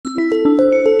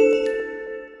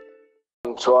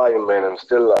trying, man. I'm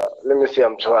still. Let me see.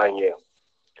 I'm trying here.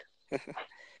 So,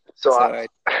 It's all right.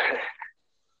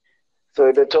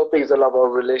 so the topic is all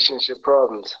about relationship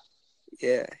problems.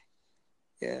 Yeah,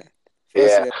 yeah.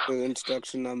 Yeah. Firstly, an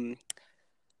introduction.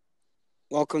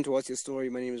 Welcome to What's Your Story?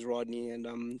 My name is Rodney, and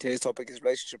today's topic is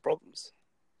relationship problems.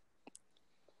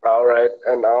 All right.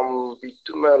 And I'm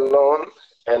Bituma alone,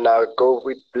 and I go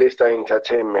with Blista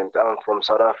Entertainment. I'm from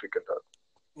South Africa,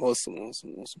 though. Awesome.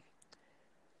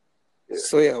 Yeah.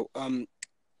 So yeah,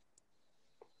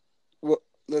 what,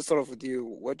 let's start off with you.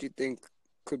 What do you think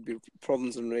could be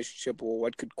problems in a relationship, or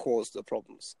what could cause the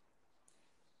problems?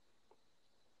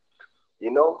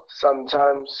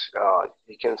 Sometimes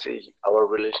you can say our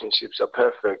relationships are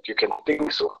perfect. You can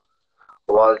think so,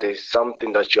 while there's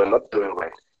something that you're not doing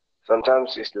right.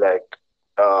 Sometimes it's like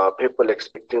people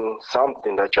expecting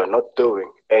something that you're not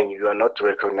doing, and you are not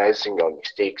recognizing your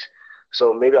mistakes.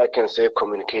 So maybe I can say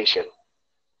communication.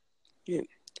 Yeah,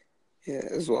 yeah.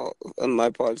 As well, on my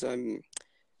part, the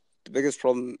biggest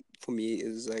problem for me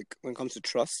is like when it comes to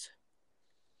trust,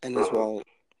 and as Hmm. well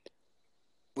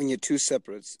when you're two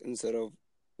separates instead of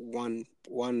one.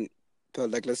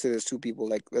 But like, let's say there's two people.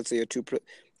 Like, let's say you're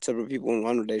separate people in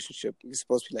one relationship. You're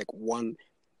supposed to be like one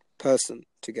person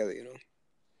together,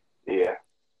 Yeah.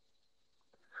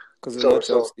 because in So that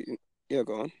so works. Yeah,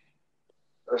 go on.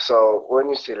 so when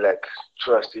you say like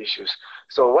trust issues,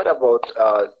 so what about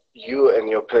you and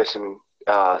your person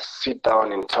sit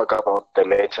down and talk about the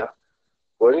matter?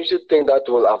 When do you think that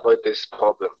will avoid this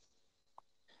problem?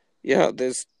 Yeah,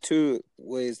 there's two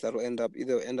ways that will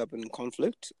either end up in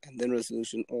conflict and then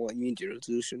resolution, or immediate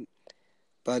resolution.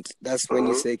 But that's when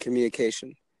you Hmm. say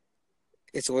communication.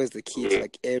 It's always the key to Yeah.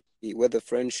 like whether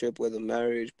friendship, whether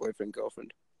marriage, boyfriend,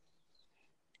 girlfriend.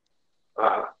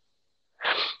 Uh-huh.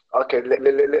 Okay,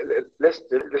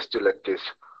 let's do like this.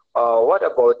 What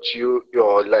about you?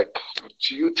 Your like,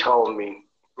 do you tell me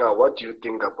now? What do you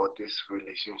think about this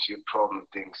relationship problem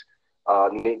things?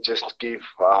 Just give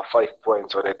 5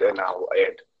 points on it, and I'll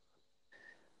add.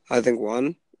 I think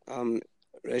one, um,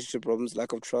 relationship problems,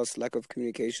 lack of trust, lack of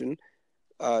communication.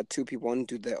 Two people want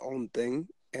to do their own thing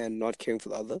and not caring for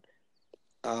the other.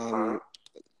 Uh-huh. Um,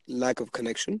 Lack of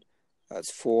connection.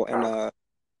 That's four, and Uh-huh.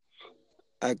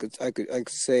 I could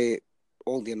say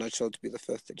all in a nutshell to be the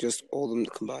fifth. Just all of them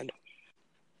combined.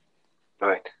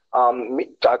 Right.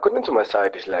 According to my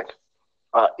side, is like,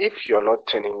 if you're not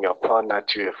turning your partner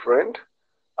to a friend,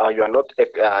 you are not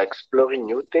exploring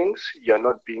new things. You're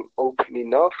not being open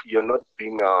enough. You're not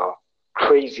being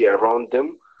crazy around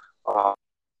them. Uh,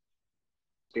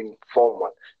 Being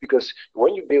formal, because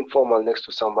when you're being formal next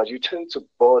to somebody, you tend to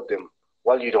bore them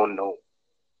while you don't know.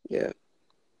 Yeah,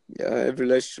 yeah. Every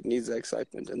relationship needs that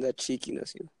excitement and that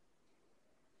cheekiness.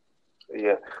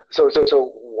 Yeah. So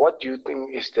what do you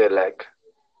think is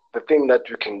the thing that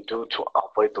you can do to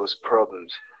avoid those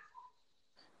problems?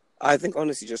 I think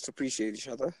honestly, just appreciate each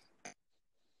other.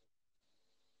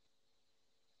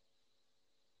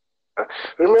 Uh,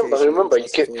 remember, Communication and remember,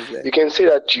 trust is always there. you can say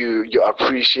that you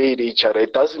appreciate each other.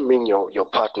 It doesn't mean your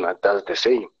partner does the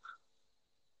same.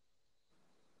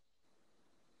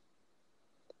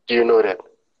 Do you know that?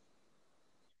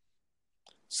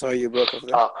 Sorry, you broke off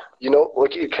there.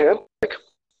 Okay, you can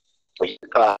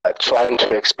trying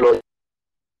to explore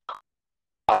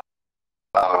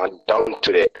down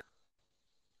to that.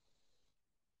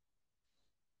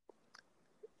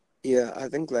 Yeah, I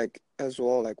think like as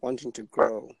well, like wanting to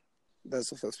grow. That's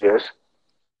the first one. Yes.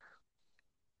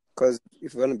 Because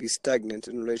if you're gonna be stagnant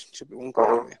in a relationship, it won't go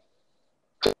Uh-huh. anywhere.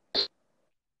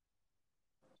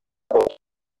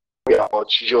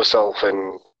 About yourself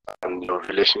and your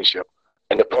relationship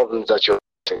and the problems that you're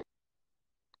facing.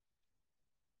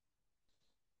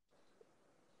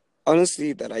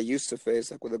 Honestly, that I used to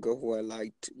face like with a girl who I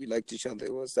liked, we liked each other.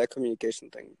 It was that communication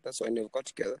thing. That's why I never got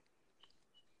together.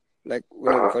 Like we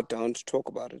never Uh-huh. got down to talk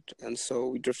about it, and so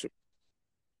we drifted.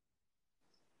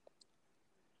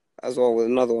 As well, with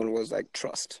another one was like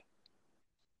trust.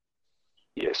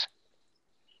 Yes.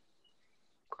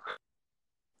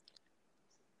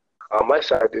 My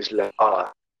side is like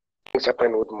things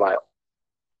happened with my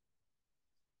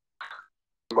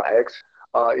ex.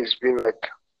 It's been like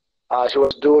she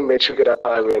was doing matric at that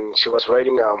time, and she was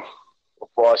writing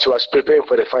she was preparing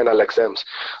for the final exams.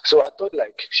 So I thought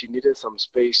like she needed some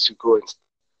space to go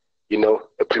and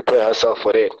prepare herself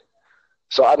for that.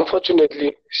 So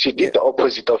unfortunately, she did Yeah, the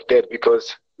opposite of that,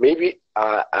 because maybe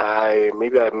I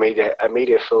made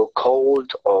her feel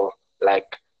cold, or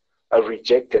like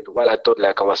rejected, while I thought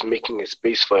like I was making a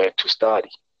space for her to study.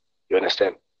 You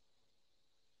understand?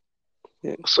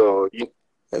 yeah. So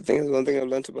I think is one thing I've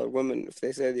learned about women. If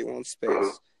they say they want mhm.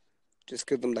 space, Just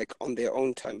give them like on their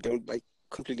own time. Don't like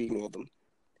completely ignore them.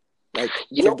 Like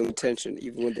You give know, them attention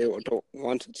even when they don't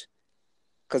want it,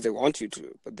 because they want you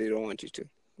to, but they don't want you to.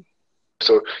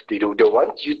 so they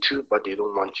want you to, but they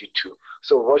don't want you to.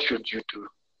 So what should you do?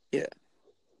 Yeah,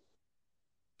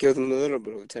 give them a little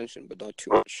bit of attention, but not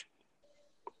too much.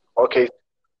 Okay.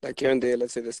 Like here and there,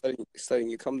 let's say they're studying,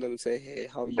 you come to them and say, "Hey,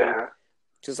 how are you?" Uh-huh.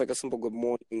 Just like a simple good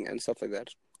morning and stuff like that.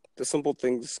 The simple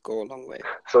things go a long way.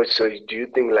 So do you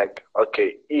think like,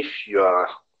 okay, if you are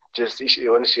just if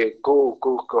you want to say go,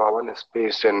 I want a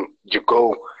space, and you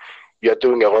go, you're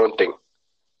doing your own thing.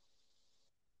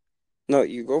 No,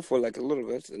 you go for like a little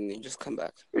bit and you just come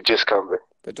back. You just come back.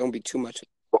 But don't be too much.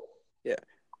 Yeah.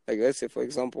 Like let's say for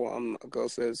example, a girl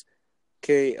says,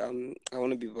 "Okay, I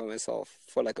want to be by myself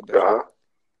for like a bit." Uh-huh.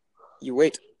 You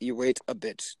wait a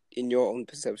bit in your own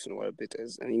perception what a bit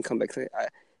is, and you come back and say,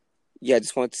 I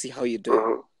just want to see how you're doing.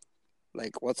 Mm-hmm.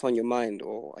 Like what's on your mind,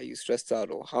 or are you stressed out,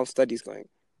 or how studies going?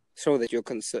 Show that you're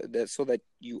concerned, so that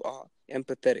you are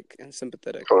empathetic and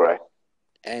sympathetic, All right.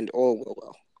 and all will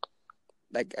well.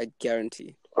 Like I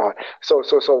guarantee. All right. So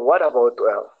what about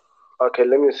okay,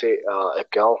 let me say a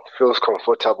girl feels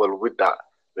comfortable with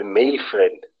the male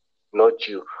friend, not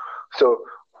you. So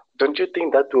don't you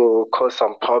think that will cause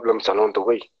some problems along the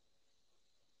way?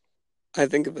 I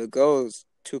think if a girl is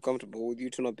too comfortable with you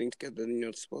two not being together, then you're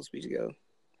not supposed to be together.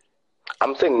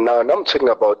 I'm saying now, I'm talking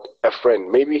about a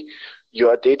friend. Maybe you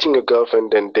are dating a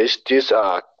girlfriend, and there's this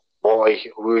boy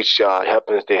which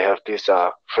happens they have this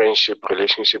friendship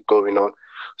relationship going on.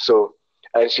 So,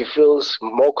 and she feels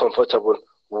more comfortable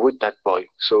with that boy.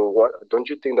 So, what don't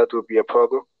you think that would be a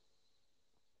problem?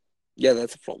 Yeah,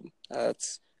 that's a problem.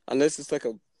 That's unless it's like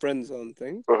a friend zone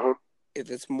thing. Mm-hmm. If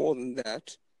it's more than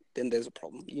that, then there's a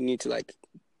problem. You need to like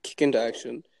kick into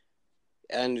action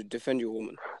and defend your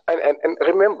woman. And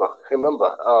remember,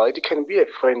 it can be a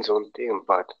friend zone thing,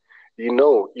 but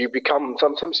you become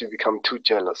sometimes you become too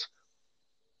jealous.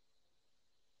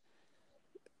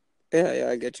 Yeah,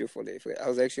 I get you fully. I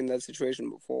was actually in that situation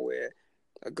before where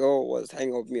a girl was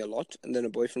hanging out with me a lot, and then a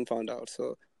boyfriend found out.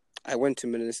 So I went to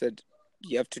him and I said,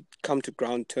 "You have to come to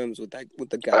ground terms with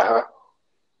the guy, Uh-huh.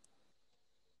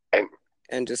 And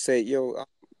and just say, yo,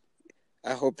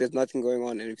 I hope there's nothing going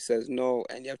on." And if he says no,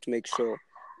 and you have to make sure,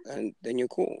 and then you're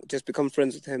cool. Just become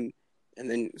friends with him, and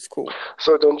then it's cool.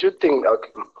 so don't you think,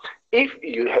 if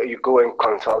you go and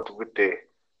consult with the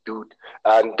dude,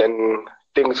 and then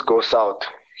things go south,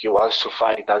 he wants to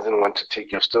fight, he doesn't want to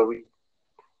take your story.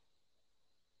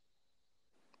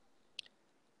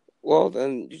 Well,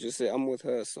 then you just say, "I'm with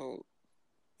her," so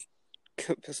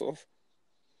piss off.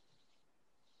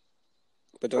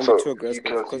 But don't be So too you aggressive,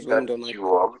 can see because women that don't like you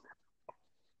that.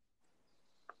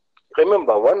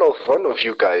 remember one of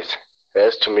you guys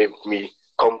has to make me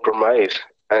compromise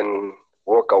and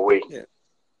walk away. Yeah.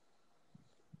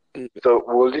 And So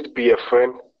will it be a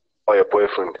friend or a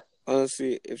boyfriend?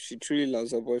 honestly, if she truly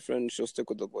loves her boyfriend, she'll stick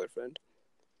with the boyfriend.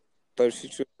 But if she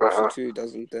Uh-huh. truly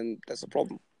doesn't, then that's a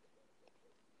problem.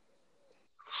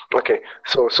 Okay,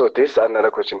 so this is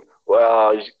another question.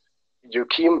 Well, you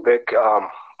came back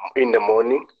in the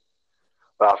morning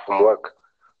from work,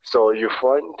 so you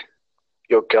find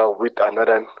your girl with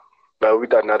another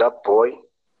boy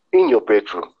in your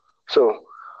bedroom. So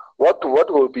what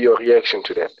will be your reaction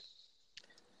to that?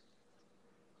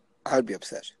 I'll be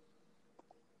upset.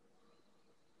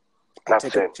 I'll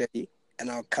take a Upset. machete and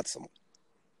I'll cut someone.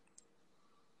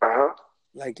 Uh-huh.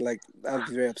 Like I'll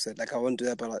be very upset. Like I won't do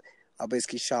that, but I'll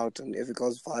basically shout, and if it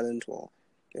goes violent, well,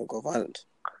 it'll go violent.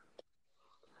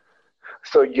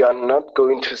 So you are not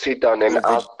going to sit down and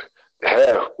I'll veg ask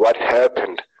her what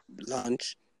happened.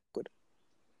 lunch. Good.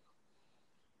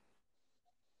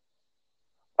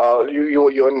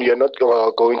 You're not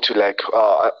going to like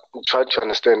try to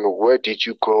understand where did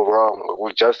you go wrong.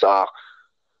 We just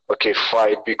okay,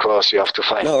 fight because you have to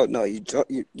fight. No,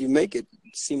 you make it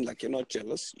seem like you're not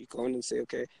jealous. You go in and say,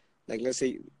 okay, like let's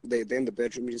say they're in the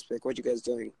bedroom, you just be like, what you guys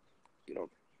doing? You know,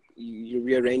 you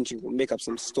rearrange, you make up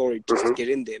some story just to Mm-hmm. get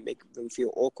in there, make them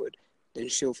feel awkward. Then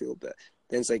she'll feel bad.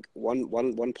 Then it's like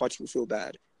one party will feel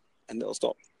bad, and they'll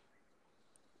stop.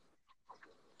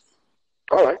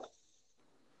 All right.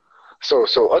 So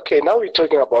okay, now we're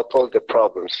talking about all the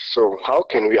problems. So how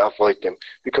can we avoid them?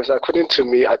 Because according to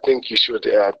me, I think you should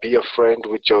be a friend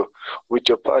with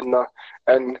your partner,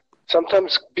 and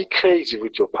sometimes be crazy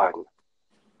with your partner.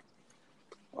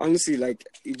 Honestly, like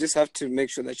you just have to make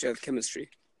sure that you have chemistry.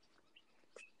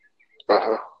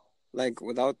 Uh-huh. Like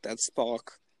without that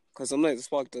spark, because sometimes the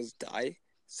spark does die.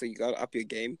 So you gotta up your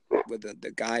game with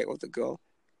the guy or the girl,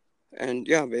 and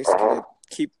yeah, basically Uh-huh. like,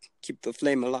 keep the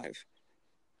flame alive.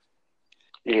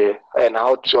 Yeah, and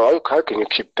how can you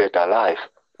keep that alive?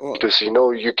 Or Because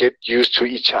you get used to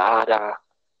each other.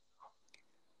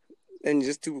 and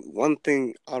just do one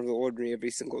thing out of the ordinary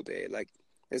every single day. Like,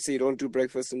 let's say you don't do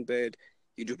breakfast in bed,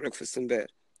 you do breakfast in bed.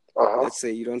 Uh-huh. Let's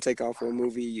say you don't take out for a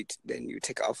movie, then you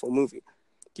take out for a movie.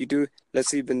 You do. Let's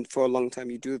say you've been for a long time.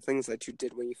 You do the things that you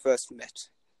did when you first met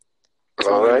to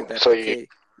All remind you right. that So okay,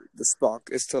 the spark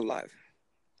is still alive.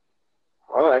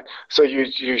 all right. So you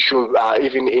should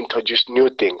even introduce new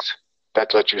things.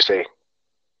 That's what you say.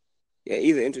 Yeah,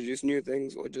 either introduce new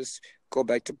things or just go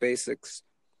back to basics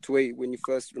to where when you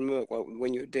first remember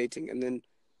when you're dating, and then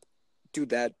do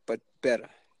that but better.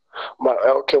 But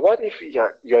okay, what if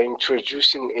you're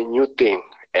introducing a new thing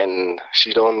and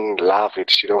she don't love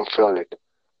it, she don't feel it?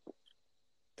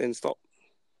 Then stop.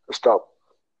 Stop.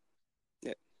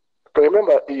 Yeah, But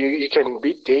remember, you can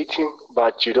be dating,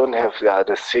 but you don't have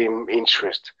the same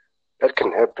interest. That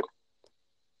can happen.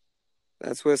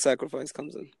 that's where sacrifice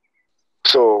comes in.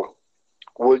 So,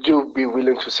 would you be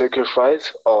willing to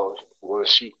sacrifice, or will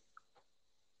she?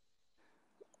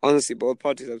 Honestly, both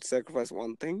parties have to sacrifice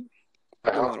one thing,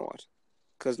 no Uh-huh. matter what,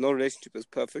 because no relationship is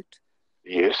perfect.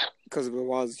 Yes. Because if it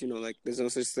was, like there's no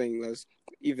such thing as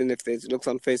even if there's looks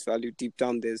on face value, deep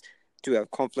down there's to have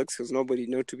conflicts because nobody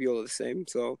know to be all the same.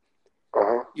 So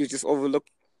Uh-huh. you just overlook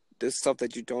the stuff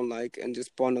that you don't like and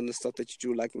just bond on the stuff that you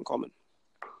do like in common.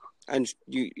 And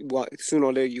sooner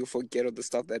or later you forget of the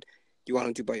stuff that you want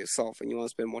to do by yourself and you want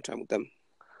to spend more time with them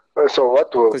So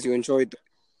what will because you enjoyed.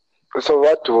 so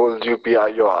what will you be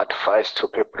your advice to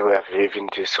people who have lived in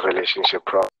this relationship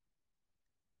problem?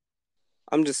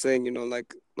 I'm just saying,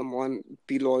 like number one,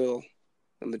 be loyal.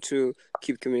 Number two,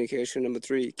 keep communication. Number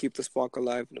three, keep the spark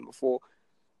alive. Number four,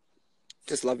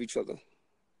 just love each other.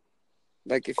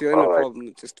 Like if you're in a All right.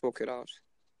 problem, just talk it out.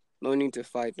 No need to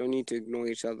fight. No need to ignore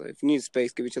each other. If you need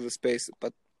space, give each other space,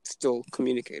 but still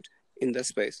communicate in that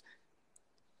space.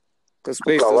 Because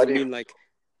Now, what if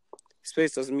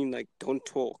space doesn't mean like don't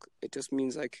talk. It just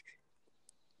means like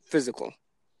physical,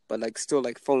 but like still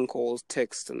like phone calls,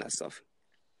 text, and that stuff.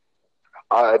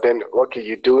 then okay,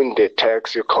 you're doing the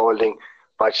text, you're calling,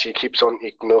 but she keeps on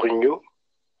ignoring you?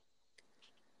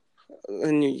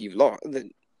 And you've lost. I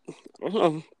don't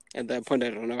know. At that point,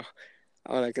 I don't know.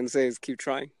 All I can say is keep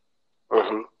trying.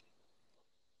 Mm-hmm.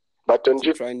 But don't Keep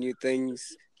you trying new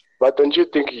things. but don't you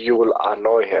think you will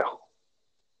annoy her?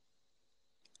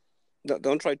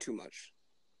 Don't try too much.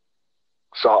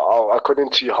 So, according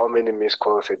to you, how many missed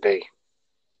calls a day?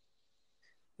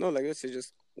 No, like let's say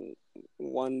just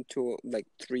one, two, like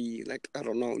three, like I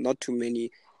don't know, not too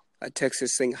many. A text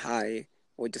is saying hi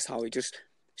or just how. Just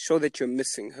show that you're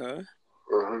missing her,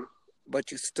 Mm-hmm.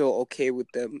 but you're still okay with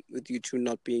you two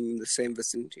not being in the same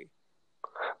vicinity.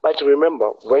 But remember,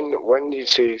 when you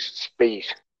say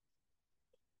space,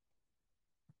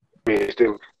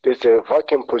 there's a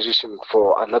vacant position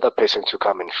for another person to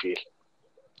come and fill.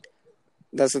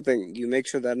 That's the thing. You make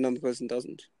sure that another person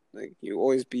doesn't. Like you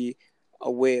always be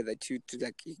aware that you to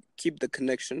like keep the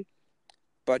connection,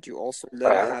 but you also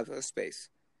let her Uh-huh. have her space.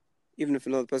 Even if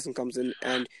another person comes in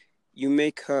and you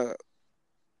make her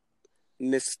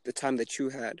miss the time that you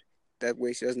had, that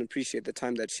way she doesn't appreciate the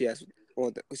time that she has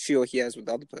she or he has with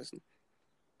the other person.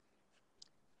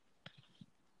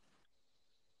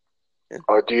 Yeah.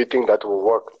 Or do you think that will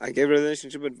work? I gave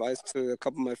relationship advice to a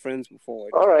couple of my friends before.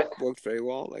 It All right. worked very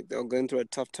well. Like they were going through a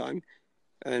tough time,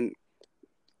 and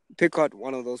pick out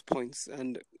one of those points,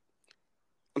 and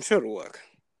I'm sure it'll work.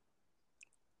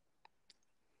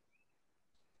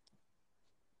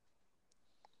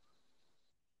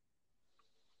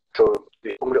 So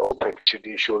the only open to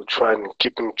do should try and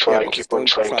keep on Yeah, trying, but just keep on don't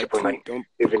trying, try keep on too. like Don't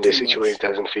put even the too situation much,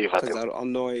 doesn't favor because them. that'll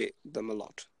annoy them a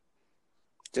lot.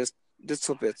 Just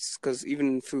little bits, because even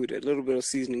in food, a little bit of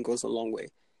seasoning goes a long way.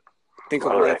 Think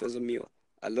of All right. life as a meal.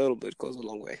 A little bit goes a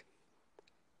long way.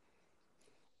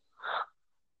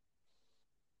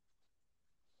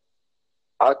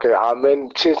 Okay, I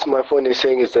mean, since my phone is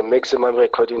saying it's the maximum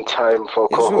recording time for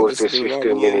Yeah, sure. co-host This has is been Rod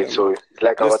 15 me and minutes, so it's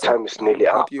like our Blista. time is nearly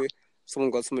up. Hope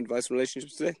someone got some advice on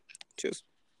relationships today. Cheers.